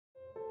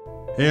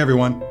Hey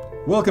everyone,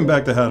 welcome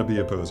back to How to Be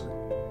a Poser.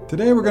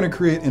 Today we're going to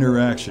create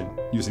interaction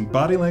using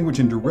body language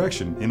and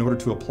direction in order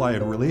to apply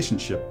a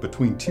relationship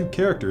between two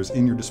characters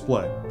in your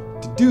display.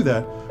 To do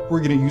that, we're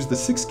going to use the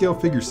 6-scale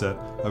figure set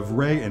of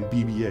Ray and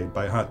BB-8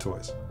 by Hot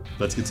Toys.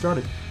 Let's get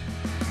started.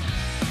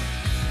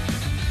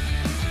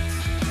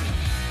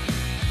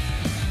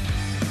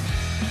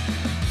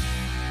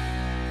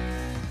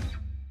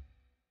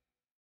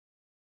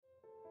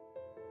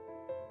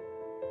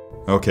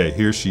 Okay,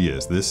 here she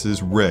is. This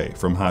is Ray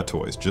from Hot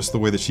Toys, just the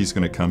way that she's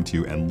going to come to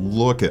you, and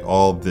look at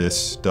all this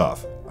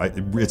stuff.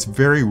 It's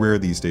very rare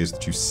these days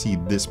that you see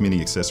this many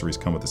accessories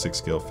come with a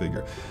 6-scale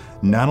figure.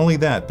 Not only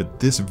that, but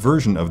this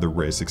version of the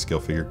Ray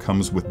 6-scale figure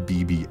comes with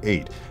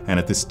BB-8, and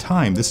at this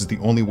time, this is the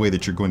only way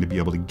that you're going to be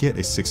able to get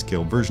a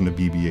 6-scale version of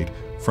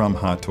BB-8 from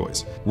Hot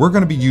Toys. We're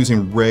going to be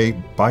using Ray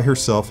by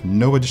herself,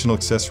 no additional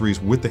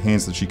accessories, with the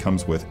hands that she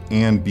comes with,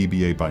 and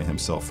BB-8 by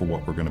himself for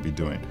what we're going to be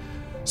doing.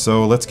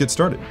 So let's get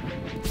started.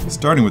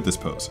 Starting with this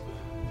pose.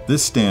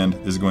 This stand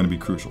is going to be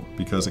crucial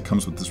because it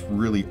comes with this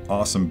really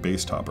awesome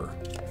base topper,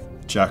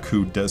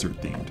 Jakku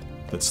desert themed,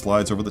 that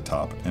slides over the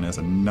top and has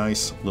a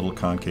nice little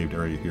concaved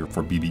area here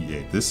for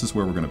BB-8. This is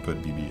where we're going to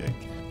put BB-8.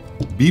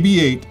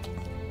 BB-8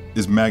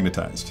 is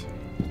magnetized.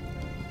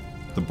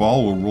 The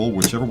ball will roll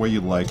whichever way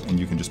you like, and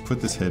you can just put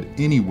this head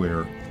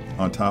anywhere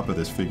on top of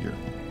this figure.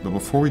 But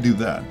before we do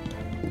that,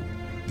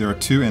 there are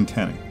two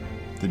antennae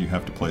that you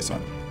have to place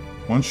on.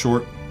 One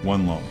short,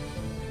 one long.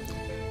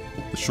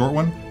 The short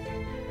one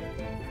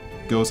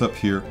goes up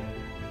here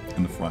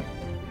in the front,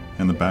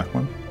 and the back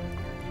one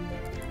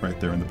right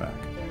there in the back.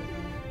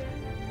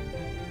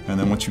 And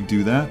then once you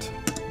do that,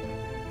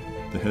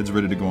 the head's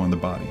ready to go on the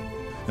body.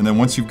 And then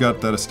once you've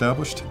got that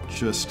established,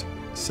 just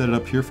set it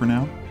up here for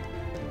now.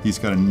 He's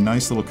got a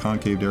nice little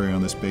concaved area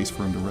on this base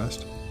for him to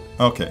rest.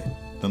 Okay,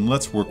 then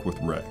let's work with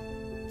Ray.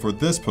 For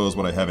this pose,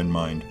 what I have in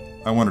mind,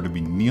 I want her to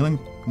be kneeling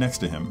next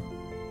to him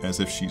as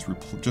if she's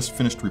just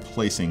finished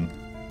replacing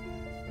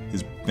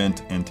his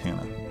bent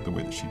antenna the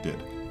way that she did.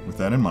 With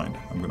that in mind,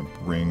 I'm going to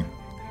bring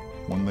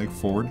one leg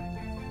forward,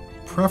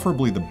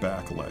 preferably the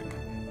back leg.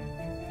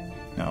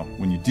 Now,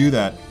 when you do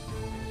that,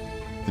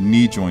 the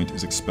knee joint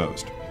is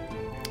exposed.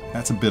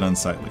 That's a bit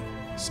unsightly,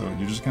 so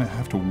you're just going to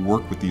have to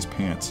work with these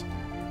pants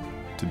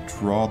to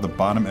draw the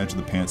bottom edge of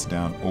the pants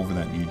down over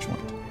that knee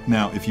joint.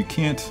 Now, if you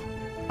can't,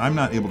 I'm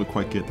not able to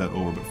quite get that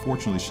over, but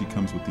fortunately she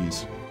comes with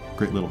these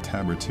great little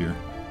tabrets here.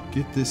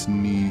 Get this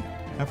knee,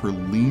 have her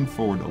lean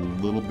forward a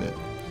little bit.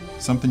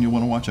 Something you'll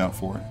want to watch out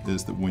for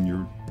is that when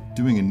you're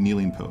doing a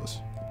kneeling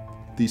pose,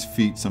 these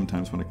feet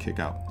sometimes want to kick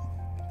out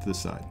to the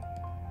side.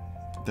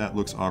 That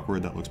looks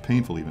awkward, that looks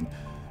painful even.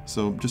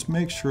 So just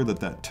make sure that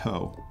that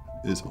toe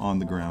is on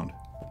the ground.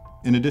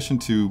 In addition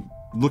to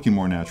looking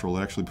more natural,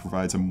 it actually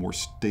provides a more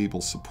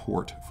stable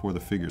support for the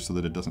figure so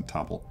that it doesn't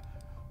topple.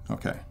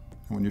 Okay,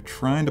 when you're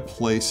trying to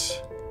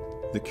place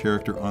the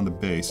character on the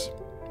base,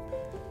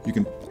 you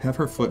can have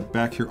her foot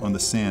back here on the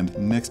sand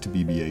next to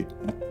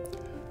BB-8.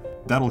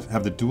 That'll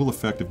have the dual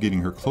effect of getting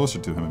her closer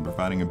to him and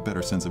providing a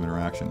better sense of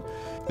interaction.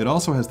 It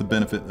also has the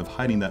benefit of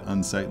hiding that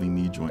unsightly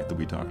knee joint that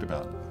we talked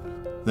about.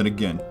 Then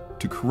again,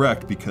 to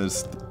correct,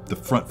 because the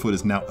front foot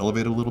is now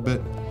elevated a little bit,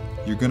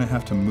 you're going to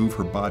have to move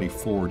her body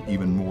forward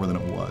even more than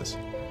it was.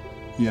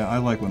 Yeah, I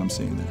like what I'm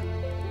seeing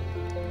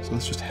there. So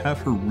let's just have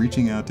her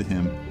reaching out to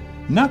him,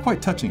 not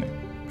quite touching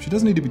him. She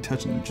doesn't need to be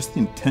touching him, just the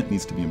intent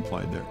needs to be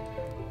implied there.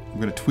 I'm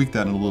going to tweak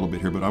that in a little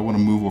bit here, but I want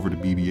to move over to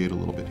BB-8 a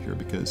little bit here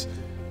because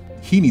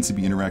he needs to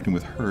be interacting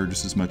with her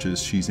just as much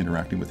as she's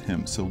interacting with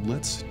him. So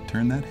let's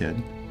turn that head.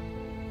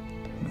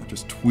 Now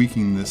just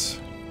tweaking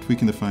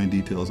the fine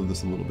details of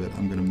this a little bit.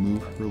 I'm going to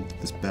move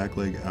this back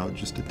leg out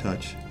just a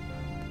touch,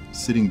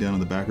 sitting down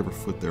on the back of her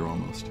foot there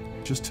almost,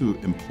 just to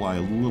imply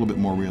a little bit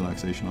more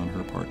relaxation on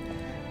her part.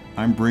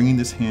 I'm bringing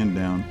this hand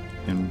down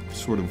and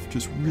sort of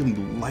just really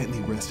lightly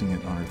resting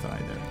it on her thigh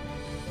there.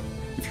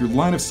 If your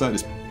line of sight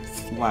is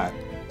flat,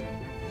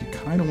 you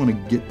kind of want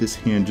to get this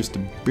hand just to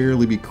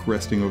barely be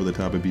cresting over the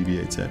top of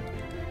BB-8's head.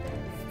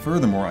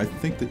 Furthermore, I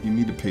think that you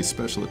need to pay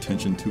special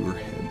attention to her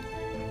head,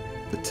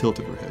 the tilt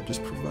of her head.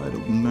 Just provide a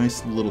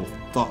nice little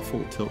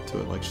thoughtful tilt to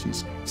it, like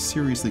she's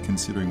seriously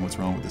considering what's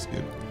wrong with this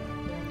dude.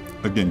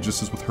 Again,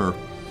 just as with her,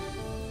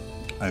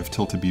 I've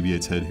tilted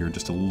BB-8's head here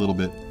just a little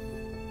bit.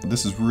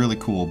 This is really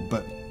cool,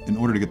 but in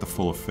order to get the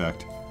full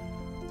effect,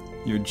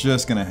 you're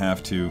just going to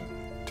have to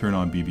turn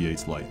on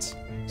BB-8's lights.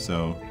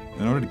 So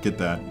in order to get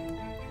that,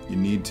 you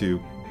need to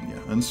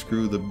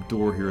unscrew the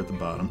door here at the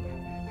bottom.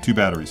 2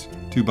 batteries,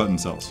 2 button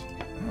cells.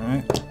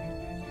 Alright,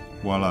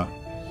 voila.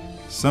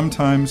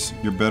 Sometimes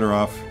you're better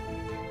off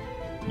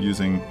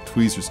using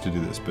tweezers to do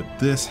this, but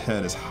this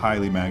head is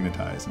highly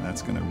magnetized and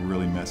that's going to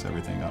really mess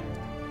everything up.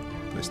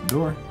 Place the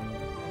door,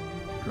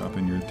 drop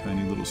in your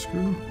tiny little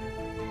screw,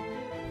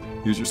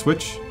 use your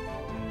switch,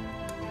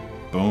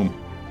 boom.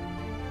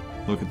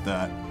 Look at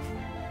that.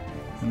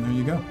 And there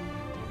you go.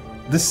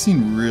 This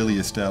scene really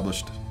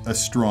established a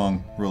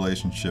strong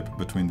relationship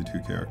between the two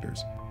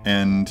characters.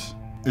 And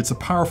it's a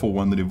powerful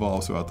one that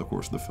evolves throughout the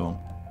course of the film.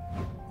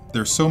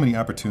 There's so many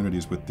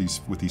opportunities with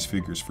these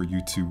figures for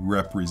you to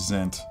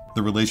represent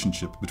the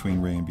relationship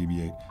between Rey and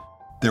BB-8.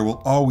 There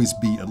will always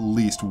be at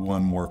least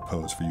one morph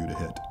pose for you to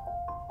hit.